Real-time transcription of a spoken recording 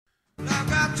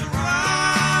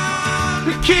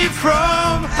to keep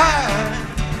from high,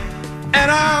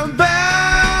 and I'm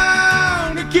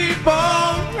bound to keep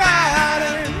on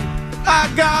riding. I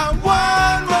got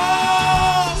one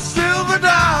more silver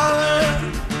dollar,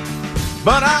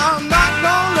 but I'm not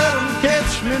gonna let them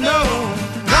catch me, no.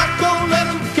 Not gonna let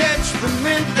them catch the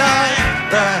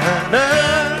midnight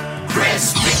rider.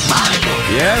 Chris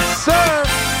McMonagle. Yes, sir.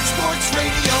 Sports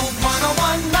Radio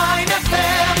 101.9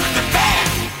 FM. The Fan.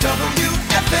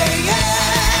 WFAN.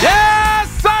 Yes,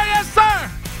 sir, yes, sir.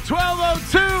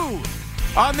 12:02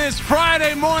 on this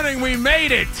Friday morning. We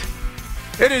made it.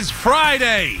 It is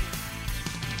Friday.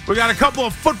 We got a couple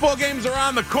of football games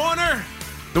around the corner.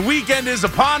 The weekend is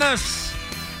upon us,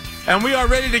 and we are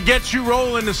ready to get you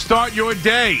rolling to start your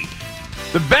day.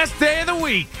 The best day of the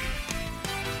week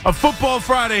of Football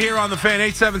Friday here on the Fan.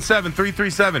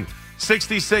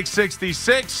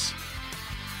 877-337-6666.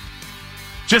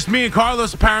 Just me and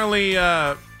Carlos. Apparently,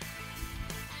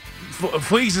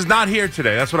 Fleegs is not here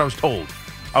today. That's what I was told.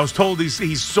 I was told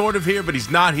he's sort of here, but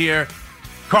he's not here.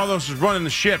 Carlos is running the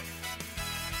ship.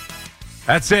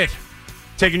 That's it.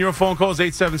 Taking your phone calls,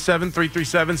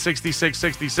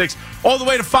 877-337-6666. All the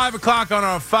way to 5 o'clock on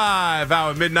our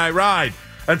 5-hour midnight ride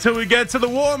until we get to the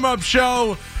warm-up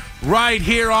show right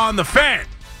here on the Fan.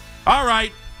 All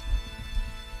right.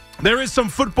 There is some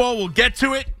football. We'll get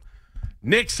to it.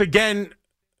 Knicks, again,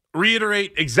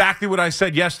 reiterate exactly what I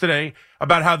said yesterday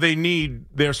about how they need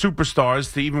their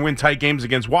superstars to even win tight games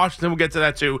against Washington. We'll get to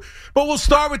that too. But we'll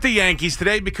start with the Yankees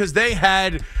today because they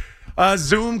had a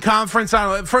Zoom conference.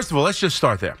 First of all, let's just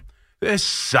start there. This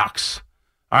sucks.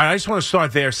 All right, I just want to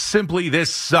start there. Simply,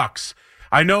 this sucks.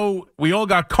 I know we all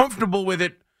got comfortable with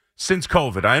it since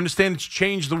COVID. I understand it's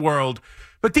changed the world,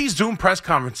 but these Zoom press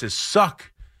conferences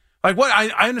suck. Like what?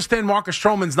 I understand Marcus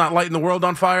Stroman's not lighting the world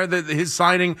on fire. That his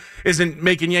signing isn't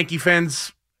making Yankee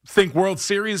fans think World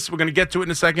Series. We're going to get to it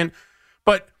in a second.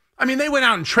 But, I mean, they went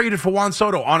out and traded for Juan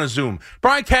Soto on a Zoom.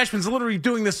 Brian Cashman's literally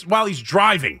doing this while he's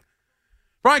driving.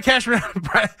 Brian Cashman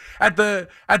at the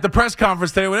press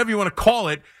conference today, whatever you want to call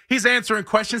it, he's answering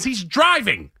questions. He's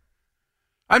driving.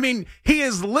 I mean, he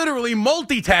is literally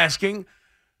multitasking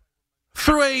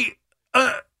through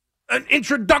an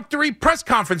introductory press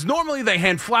conference. Normally they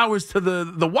hand flowers to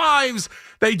the wives.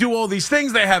 They do all these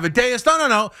things. They have a dais.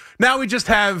 No. Now we just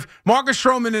have Marcus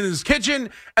Stroman in his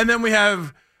kitchen, and then we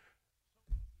have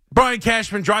Brian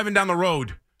Cashman driving down the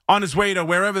road on his way to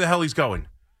wherever the hell he's going.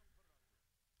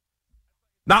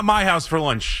 Not my house for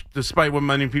lunch, despite what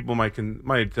many people might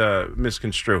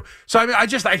misconstrue. So, I mean, I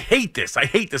hate this. I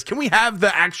hate this. Can we have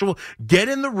the actual get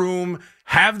in the room,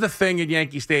 have the thing at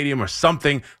Yankee Stadium or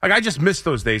something? Like, I just miss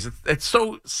those days. It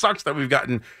so sucks that we've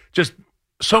gotten just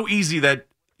so easy that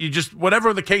you just,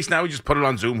 whatever the case now, we just put it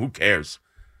on Zoom. Who cares?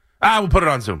 We'll put it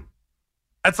on Zoom.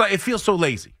 That's like, it feels so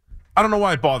lazy. I don't know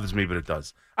why it bothers me, but it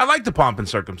does. I like the pomp and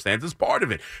circumstance. It's part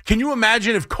of it. Can you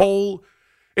imagine if Cole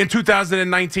in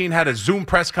 2019 had a Zoom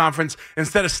press conference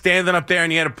instead of standing up there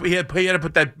and he had to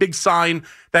put that big sign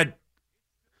that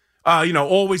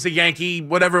always a Yankee,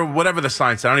 whatever the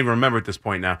sign said. I don't even remember at this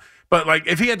point now. But like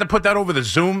if he had to put that over the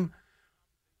Zoom,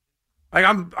 like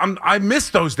I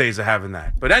miss those days of having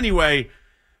that. But anyway,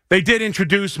 they did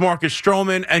introduce Marcus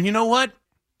Stroman, and you know what?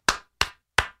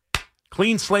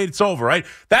 Clean slate, it's over, right?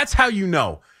 That's how you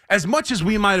know. As much as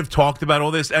we might have talked about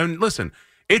all this, and listen,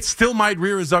 it still might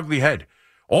rear his ugly head.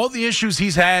 All the issues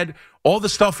he's had, all the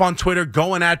stuff on Twitter,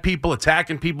 going at people,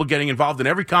 attacking people, getting involved in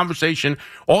every conversation,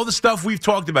 all the stuff we've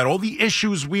talked about, all the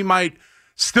issues we might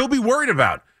still be worried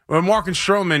about with Marcus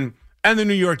Stroman and the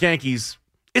New York Yankees,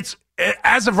 it's,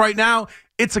 as of right now,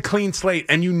 it's a clean slate.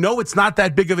 And you know it's not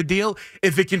that big of a deal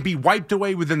if it can be wiped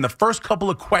away within the first couple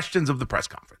of questions of the press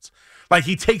conference. Like,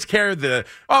 he takes care of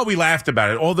we laughed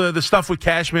about it. All the stuff with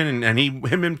Cashman and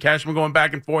him and Cashman going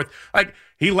back and forth. Like,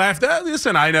 he laughed.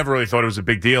 Listen, I never really thought it was a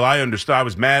big deal. I understood. I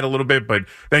was mad a little bit, but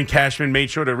then Cashman made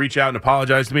sure to reach out and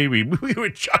apologize to me. We were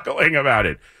chuckling about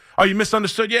it. Oh, you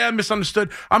misunderstood? Yeah, I misunderstood.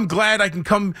 I'm glad I can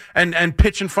come and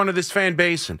pitch in front of this fan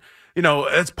base. And,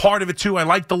 that's part of it, too. I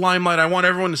like the limelight. I want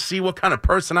everyone to see what kind of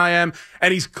person I am.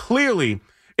 And he's clearly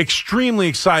extremely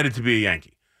excited to be a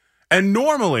Yankee. And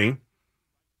normally,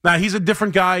 now, he's a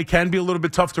different guy. He can be a little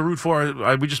bit tough to root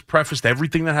for. We just prefaced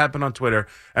everything that happened on Twitter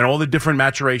and all the different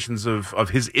maturations of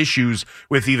his issues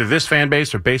with either this fan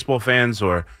base or baseball fans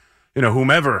or,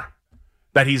 whomever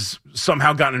that he's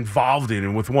somehow gotten involved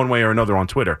in with one way or another on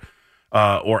Twitter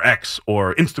or X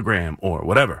or Instagram or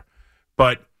whatever.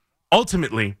 But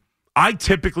ultimately, I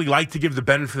typically like to give the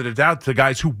benefit of the doubt to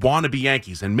guys who want to be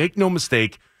Yankees. And make no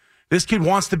mistake, this kid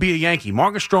wants to be a Yankee.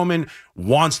 Marcus Stroman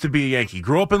wants to be a Yankee.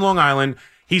 Grew up in Long Island.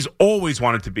 He's always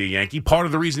wanted to be a Yankee. Part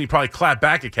of the reason he probably clapped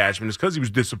back at Cashman is because he was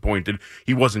disappointed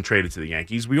he wasn't traded to the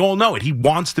Yankees. We all know it. He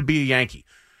wants to be a Yankee.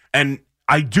 And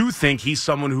I do think he's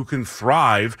someone who can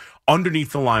thrive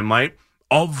underneath the limelight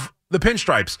of the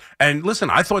pinstripes. And listen,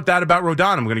 I thought that about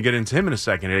Rodon. I'm going to get into him in a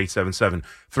second at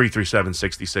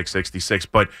 877-337-6666.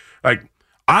 But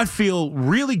I feel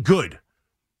really good.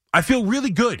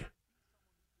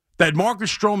 That Marcus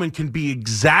Stroman can be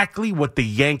exactly what the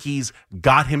Yankees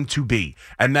got him to be.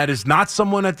 And that is not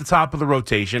someone at the top of the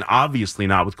rotation, obviously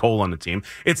not with Cole on the team.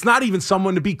 It's not even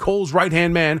someone to be Cole's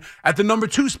right-hand man at the number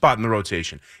 2 spot in the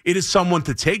rotation. It is someone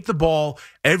to take the ball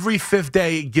every 5th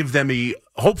day, give them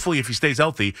hopefully if he stays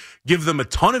healthy, give them a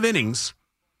ton of innings,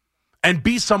 and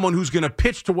be someone who's going to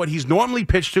pitch to what he's normally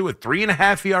pitched to at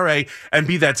 3.5 ERA and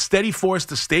be that steady force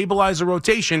to stabilize a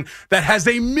rotation that has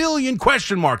a million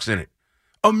question marks in it.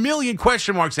 A million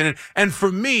question marks in it. And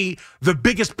for me, the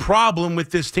biggest problem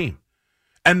with this team.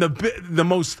 And the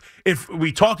most, if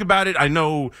we talk about it, I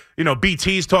know,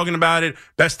 BT's talking about it,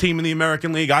 best team in the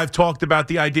American League. I've talked about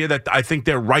the idea that I think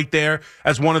they're right there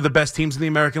as one of the best teams in the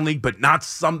American League, but not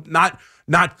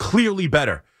clearly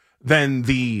better than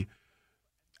the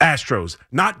Astros,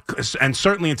 and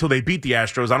certainly until they beat the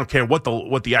Astros. I don't care what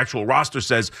the actual roster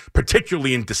says,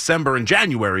 particularly in December and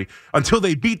January. Until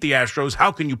they beat the Astros,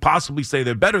 how can you possibly say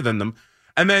they're better than them?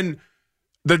 And then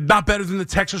they're not better than the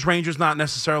Texas Rangers, not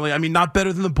necessarily. I mean, not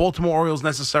better than the Baltimore Orioles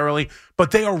necessarily,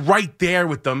 but they are right there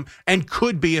with them and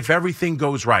could be if everything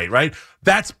goes right, right?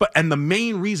 And the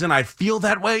main reason I feel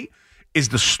that way is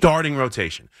the starting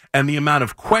rotation and the amount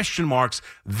of question marks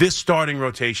this starting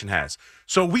rotation has.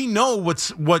 So we know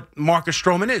what Marcus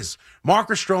Stroman is.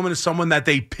 Marcus Stroman is someone that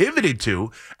they pivoted to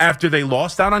after they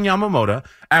lost out on Yamamoto,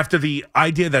 after the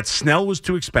idea that Snell was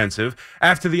too expensive,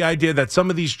 after the idea that some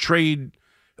of these trade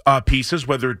pieces,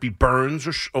 whether it be Burns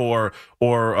or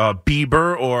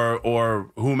Bieber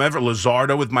or whomever,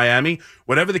 Luzardo with Miami,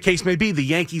 whatever the case may be, the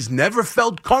Yankees never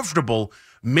felt comfortable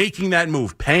making that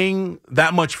move, paying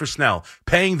that much for Snell,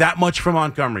 paying that much for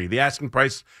Montgomery, the asking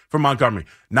price for Montgomery,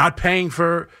 not paying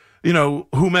for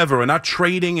whomever, and not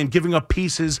trading and giving up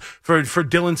pieces for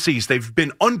Dylan Cease. They've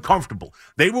been uncomfortable.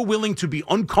 They were willing to be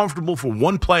uncomfortable for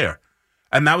one player,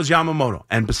 and that was Yamamoto.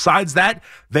 And besides that,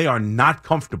 they are not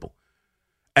comfortable.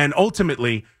 And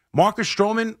ultimately, Marcus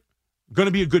Stroman, going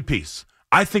to be a good piece.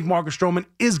 I think Marcus Stroman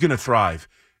is going to thrive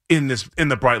in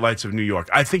the bright lights of New York.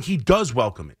 I think he does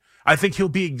welcome it. I think he'll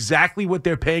be exactly what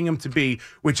they're paying him to be,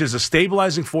 which is a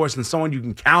stabilizing force and someone you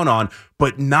can count on,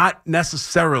 but not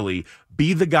necessarily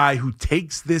be the guy who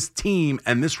takes this team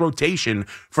and this rotation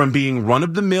from being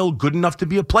run-of-the-mill, good enough to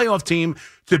be a playoff team,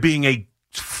 to being a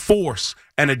force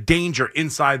and a danger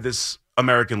inside this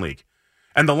American League.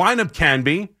 And the lineup can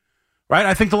be, right?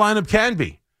 I think the lineup can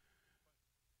be.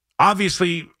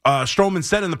 Obviously, Stroman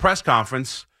said in the press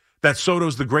conference that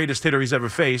Soto's the greatest hitter he's ever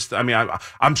faced. I mean,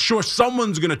 I'm sure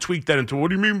someone's going to tweak that into, what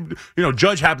do you mean?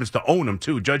 Judge happens to own him,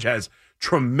 too. Judge has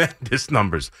tremendous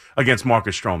numbers against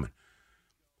Marcus Stroman.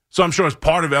 So I'm sure as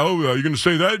part of it, you're going to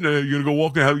say that, and you're going to go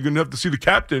walk in, you're going to have to see the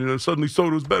captain, and suddenly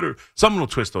Soto's better. Someone will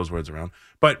twist those words around.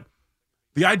 But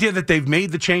the idea that they've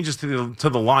made the changes to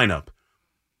the lineup,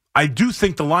 I do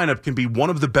think the lineup can be one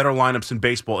of the better lineups in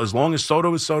baseball as long as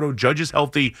Soto is Soto, Judge is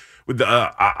healthy.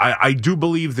 I do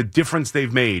believe the difference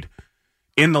they've made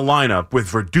in the lineup with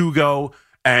Verdugo,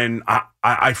 and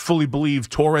I fully believe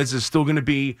Torres is still going to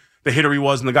be the hitter he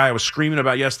was, and the guy I was screaming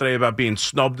about yesterday about being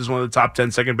snubbed as one of the top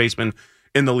 10 second basemen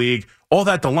in the league. All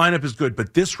that, the lineup is good,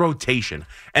 but this rotation,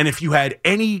 and if you had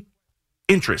any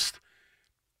interest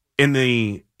in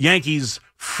the Yankees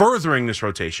furthering this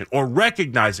rotation or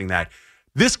recognizing that,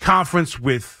 this conference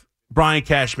with Brian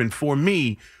Cashman, for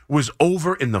me, was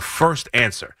over in the first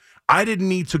answer. I didn't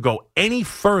need to go any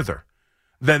further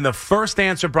than the first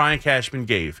answer Brian Cashman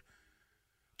gave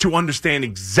to understand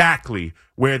exactly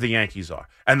where the Yankees are.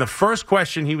 And the first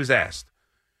question he was asked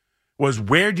was,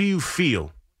 where do you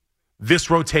feel this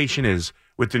rotation is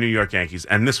with the New York Yankees?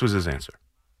 And this was his answer.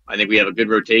 I think we have a good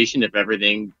rotation if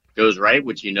everything goes right,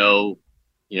 which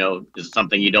is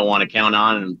something you don't want to count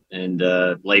on and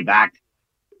lay back.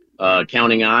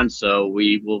 Counting on, so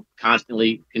we will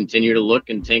constantly continue to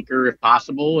look and tinker if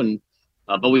possible,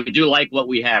 but we do like what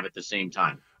we have at the same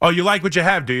time. Oh, you like what you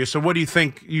have, do you? So what do you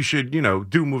think you should,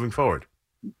 do moving forward?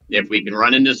 If we can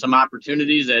run into some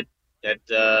opportunities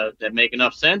that make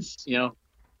enough sense,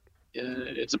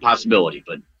 it's a possibility.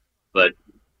 But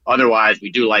otherwise, we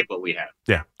do like what we have.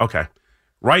 Yeah. Okay.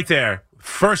 Right there.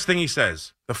 First thing he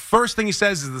says. The first thing he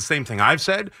says is the same thing I've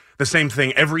said, the same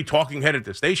thing every talking head at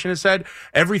the station has said,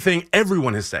 everything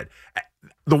everyone has said.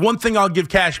 The one thing I'll give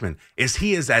Cashman is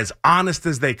he is as honest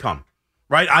as they come,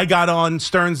 right? I got on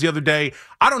Stearns the other day.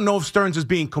 I don't know if Stearns is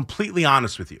being completely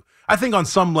honest with you. I think on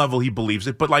some level he believes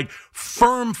it, but like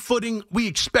firm footing, we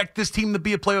expect this team to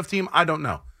be a playoff team. I don't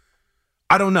know.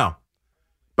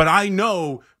 But I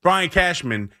know Brian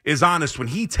Cashman is honest when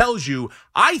he tells you,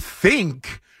 I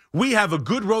think we have a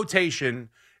good rotation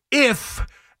if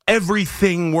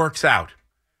everything works out.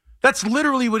 That's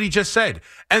literally what he just said.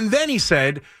 And then he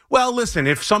said, well, listen,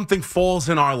 if something falls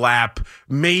in our lap,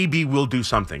 maybe we'll do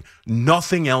something.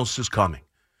 Nothing else is coming.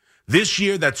 This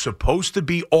year that's supposed to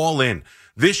be all in.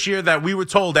 This year that we were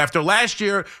told after last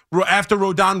year, after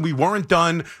Rodon, we weren't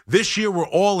done. This year we're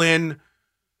all in.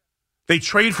 They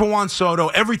trade for Juan Soto.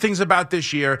 Everything's about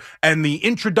this year. And the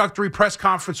introductory press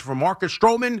conference for Marcus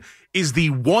Stroman is the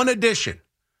one addition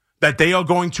that they are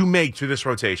going to make to this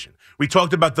rotation. We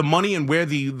talked about the money and where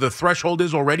the threshold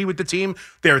is already with the team.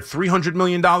 They're at $300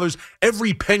 million.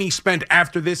 Every penny spent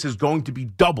after this is going to be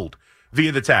doubled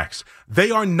via the tax.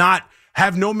 They are not,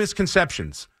 have no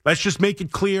misconceptions. Let's just make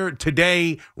it clear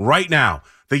today, right now.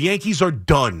 The Yankees are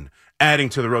done adding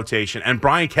to the rotation, and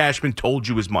Brian Cashman told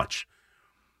you as much.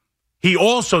 He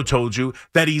also told you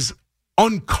that he's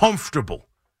uncomfortable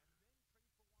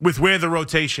with where the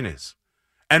rotation is.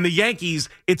 And the Yankees,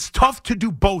 it's tough to do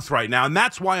both right now, and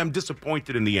that's why I'm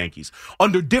disappointed in the Yankees.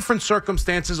 Under different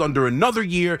circumstances, under another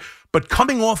year, but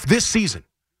coming off this season,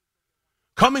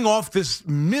 coming off this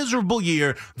miserable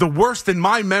year, the worst in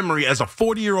my memory as a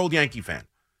 40-year-old Yankee fan,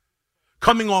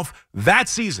 coming off that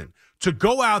season, to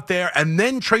go out there and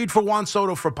then trade for Juan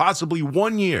Soto for possibly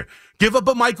 1 year, give up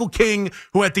a Michael King,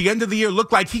 who at the end of the year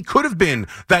looked like he could have been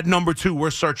that number 2 we're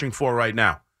searching for right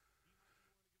now.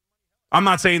 I'm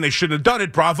not saying they shouldn't have done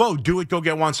it. Bravo. Do it. Go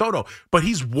get Juan Soto. But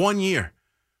he's 1 year.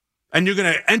 And you're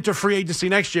going to enter free agency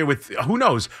next year with, who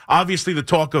knows, obviously the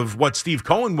talk of what Steve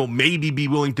Cohen will maybe be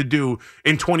willing to do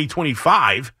in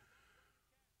 2025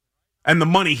 and the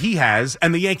money he has,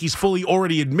 and the Yankees fully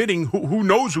already admitting who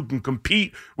knows who can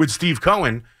compete with Steve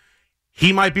Cohen.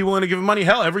 He might be willing to give him money.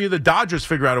 Hell, every year the Dodgers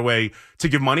figure out a way to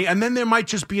give money. And then there might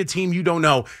just be a team you don't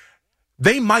know.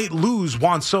 They might lose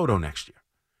Juan Soto next year.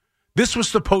 This was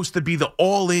supposed to be the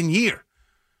all-in year.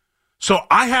 So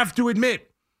I have to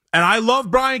admit, and I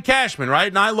love Brian Cashman, right?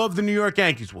 And I love the New York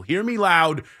Yankees. Well, hear me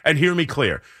loud and hear me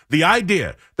clear. The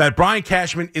idea that Brian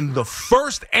Cashman, in the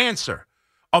first answer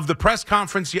of the press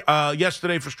conference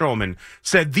yesterday for Stroman,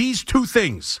 said these two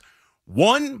things.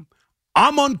 One,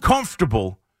 I'm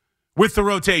uncomfortable with the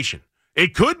rotation.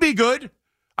 It could be good.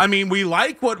 I mean, we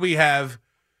like what we have.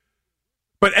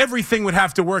 But everything would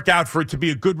have to work out for it to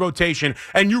be a good rotation,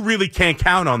 and you really can't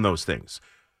count on those things.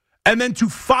 And then to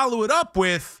follow it up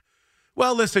with,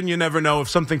 well, listen, you never know. If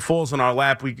something falls in our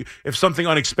lap, if something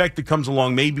unexpected comes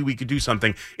along, maybe we could do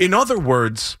something. In other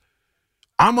words,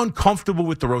 I'm uncomfortable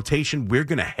with the rotation we're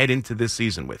going to head into this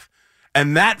season with.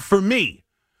 And that, for me,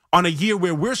 on a year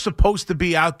where we're supposed to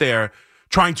be out there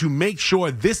trying to make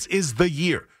sure this is the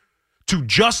year to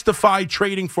justify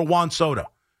trading for Juan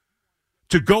Soto,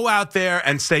 to go out there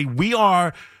and say we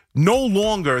are no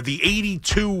longer the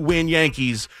 82-win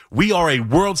Yankees. We are a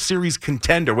World Series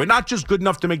contender. We're not just good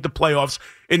enough to make the playoffs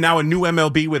in now a new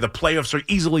MLB where the playoffs are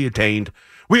easily attained.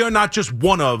 We are not just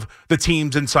one of the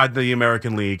teams inside the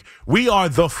American League. We are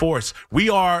the force. We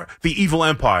are the evil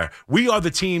empire. We are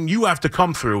the team you have to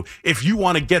come through if you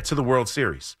want to get to the World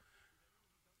Series.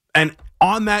 And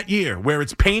on that year, where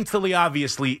it's painfully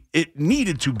obviously it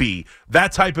needed to be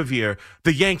that type of year,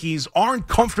 the Yankees aren't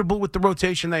comfortable with the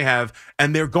rotation they have,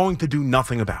 and they're going to do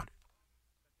nothing about it.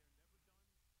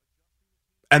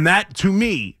 And that, to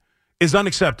me, is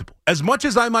unacceptable. As much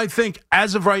as I might think,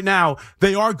 as of right now,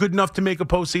 they are good enough to make a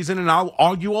postseason, and I'll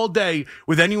argue all day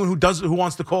with anyone who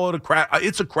wants to call it a crap.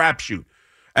 It's a crapshoot.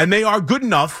 And they are good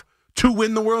enough to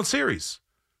win the World Series.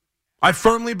 I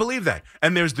firmly believe that.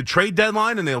 And there's the trade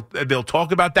deadline, and they'll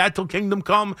talk about that till kingdom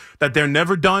come, that they're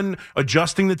never done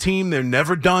adjusting the team. They're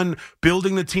never done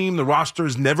building the team. The roster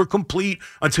is never complete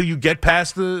until you get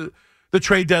past the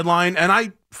trade deadline. And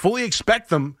I fully expect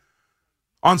them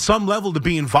on some level to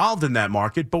be involved in that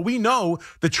market. But we know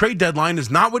the trade deadline is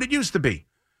not what it used to be.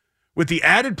 With the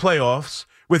added playoffs,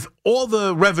 with all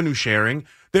the revenue sharing,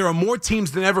 there are more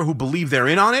teams than ever who believe they're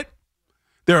in on it.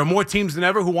 There are more teams than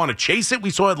ever who want to chase it.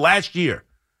 We saw it last year.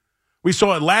 We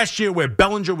saw it last year where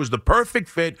Bellinger was the perfect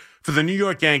fit for the New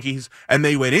York Yankees, and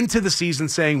they went into the season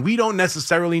saying, we don't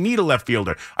necessarily need a left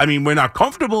fielder. I mean, we're not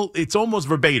comfortable. It's almost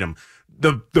verbatim.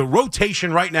 The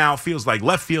rotation right now feels like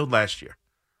left field last year,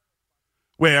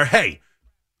 where, hey,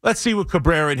 let's see what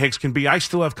Cabrera and Hicks can be. I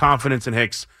still have confidence in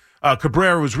Hicks.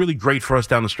 Cabrera was really great for us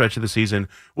down the stretch of the season.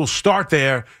 We'll start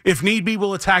there. If need be,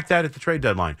 we'll attack that at the trade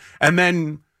deadline. And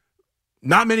then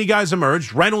not many guys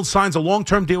emerged. Reynolds signs a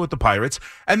long-term deal with the Pirates.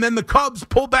 And then the Cubs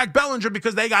pull back Bellinger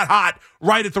because they got hot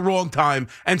right at the wrong time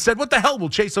and said, what the hell, we'll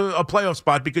chase a playoff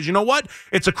spot because you know what?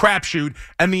 It's a crapshoot,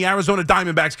 and the Arizona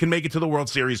Diamondbacks can make it to the World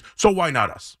Series, so why not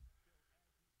us?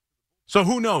 So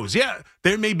who knows? Yeah,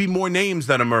 there may be more names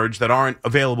that emerge that aren't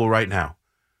available right now.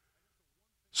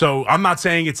 So I'm not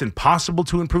saying it's impossible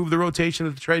to improve the rotation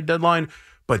at the trade deadline,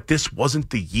 but this wasn't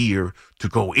the year to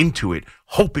go into it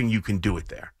hoping you can do it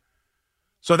there.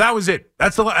 So that was it.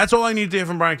 That's all I needed to hear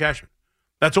from Brian Cashman.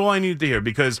 That's all I needed to hear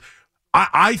because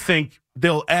I think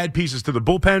they'll add pieces to the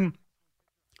bullpen.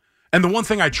 And the one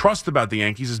thing I trust about the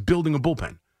Yankees is building a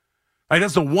bullpen. Like,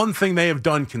 that's the one thing they have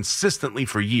done consistently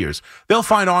for years. They'll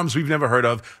find arms we've never heard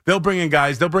of. They'll bring in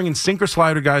guys. They'll bring in sinker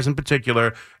slider guys in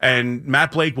particular. And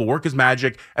Matt Blake will work his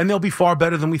magic. And they'll be far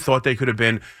better than we thought they could have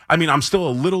been. I mean, I'm still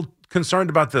a little concerned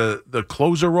about the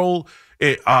closer role.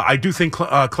 I do think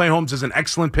Clay Holmes is an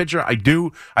excellent pitcher. I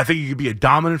do. I think he could be a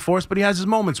dominant force, but he has his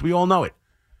moments. We all know it.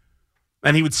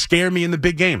 And he would scare me in the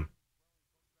big game.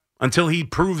 Until he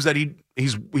proves that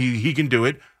he can do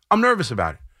it, I'm nervous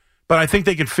about it. But I think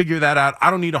they can figure that out. I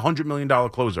don't need a $100 million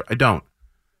closer. I don't.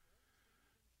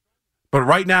 But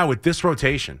right now with this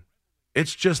rotation,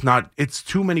 it's just not, it's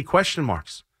too many question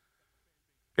marks.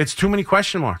 It's too many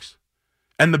question marks.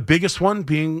 And the biggest one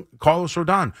being Carlos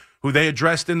Rodon, who they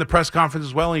addressed in the press conference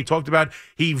as well. And he talked about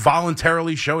he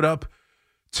voluntarily showed up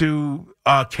to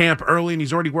camp early and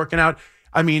he's already working out.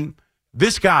 I mean,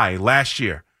 this guy last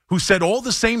year who said all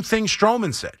the same things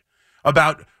Stroman said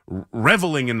about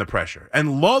reveling in the pressure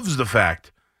and loves the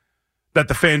fact that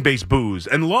the fan base boos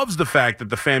and loves the fact that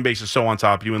the fan base is so on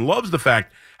top of you and loves the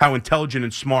fact how intelligent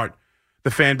and smart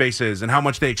the fan base is and how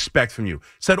much they expect from you.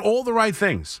 Said all the right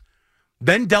things.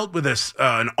 Then dealt with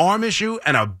an arm issue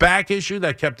and a back issue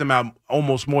that kept him out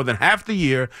almost more than half the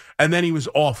year, and then he was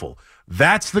awful.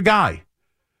 That's the guy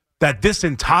that this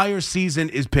entire season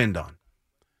is pinned on.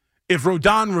 If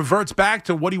Rodon reverts back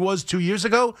to what he was 2 years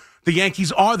ago, the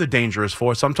Yankees are the dangerous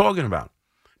force I'm talking about.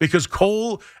 Because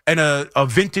Cole and a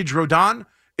vintage Rodon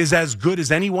is as good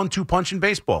as any 1-2 punch in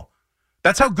baseball.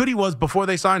 That's how good he was before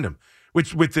they signed him.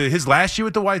 With his last year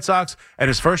with the White Sox and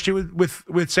his first year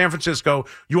with San Francisco,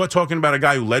 you are talking about a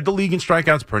guy who led the league in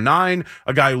strikeouts per 9,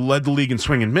 a guy who led the league in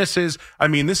swing and misses. I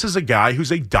mean, this is a guy who's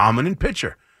a dominant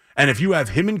pitcher. And if you have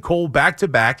him and Cole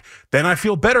back-to-back, then I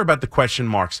feel better about the question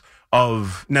marks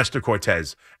of Nestor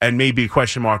Cortez and maybe a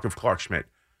question mark of Clark Schmidt.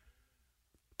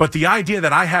 But the idea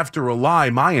that I have to rely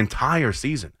my entire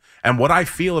season and what I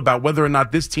feel about whether or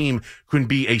not this team can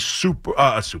be a Super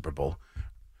Bowl,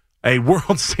 a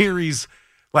World Series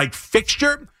like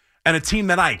fixture, and a team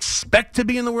that I expect to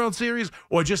be in the World Series,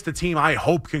 or just a team I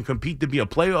hope can compete to be a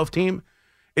playoff team,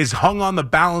 is hung on the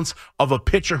balance of a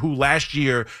pitcher who last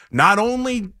year not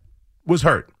only was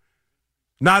hurt,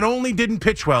 not only didn't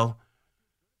pitch well,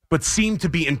 but seemed to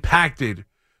be impacted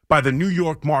by the New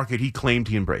York market he claimed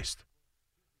he embraced.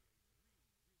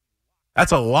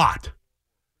 That's a lot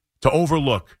to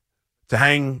overlook, to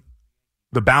hang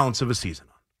the balance of a season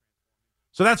on.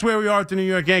 So that's where we are at the New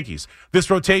York Yankees. This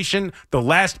rotation, the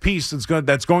last piece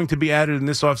that's going to be added in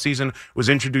this offseason was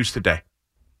introduced today.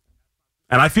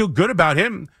 And I feel good about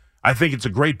him. I think it's a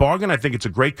great bargain. I think it's a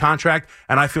great contract.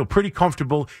 And I feel pretty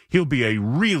comfortable he'll be a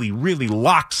really, really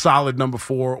lock-solid number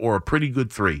 4 or a pretty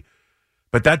good 3.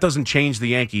 But that doesn't change the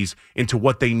Yankees into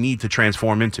what they need to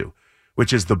transform into,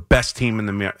 which is the best team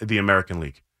in the American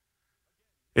League.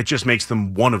 It just makes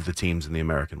them one of the teams in the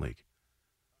American League.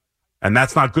 And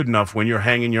that's not good enough when you're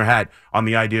hanging your hat on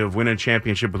the idea of winning a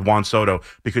championship with Juan Soto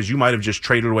because you might have just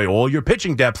traded away all your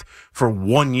pitching depth for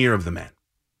 1 year of the man.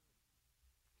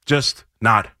 Just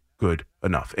not good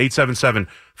enough.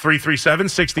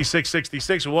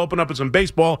 877-337-6666. We'll open up with some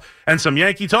baseball and some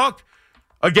Yankee talk.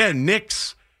 Again,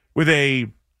 Knicks with a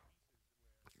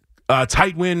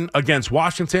tight win against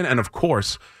Washington. And, of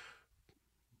course,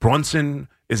 Brunson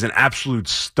is an absolute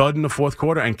stud in the fourth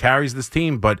quarter and carries this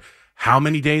team. But how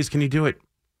many days can he do it?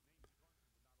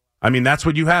 I mean, that's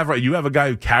what you have, right? You have a guy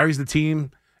who carries the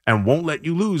team and won't let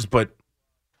you lose, but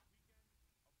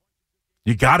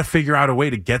you got to figure out a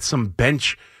way to get some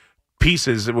bench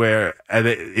pieces where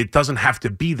it doesn't have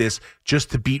to be this just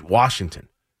to beat Washington.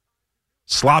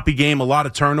 Sloppy game, a lot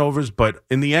of turnovers, but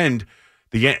in the end,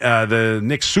 the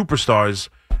Knicks superstars,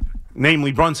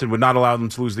 namely Brunson, would not allow them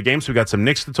to lose the game, so we got some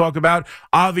Knicks to talk about.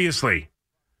 Obviously,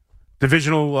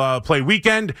 divisional play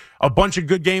weekend, a bunch of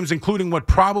good games, including what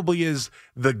probably is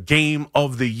the game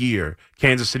of the year,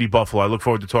 Kansas City Buffalo. I look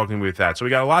forward to talking with that. So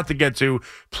we got a lot to get to,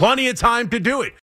 plenty of time to do it.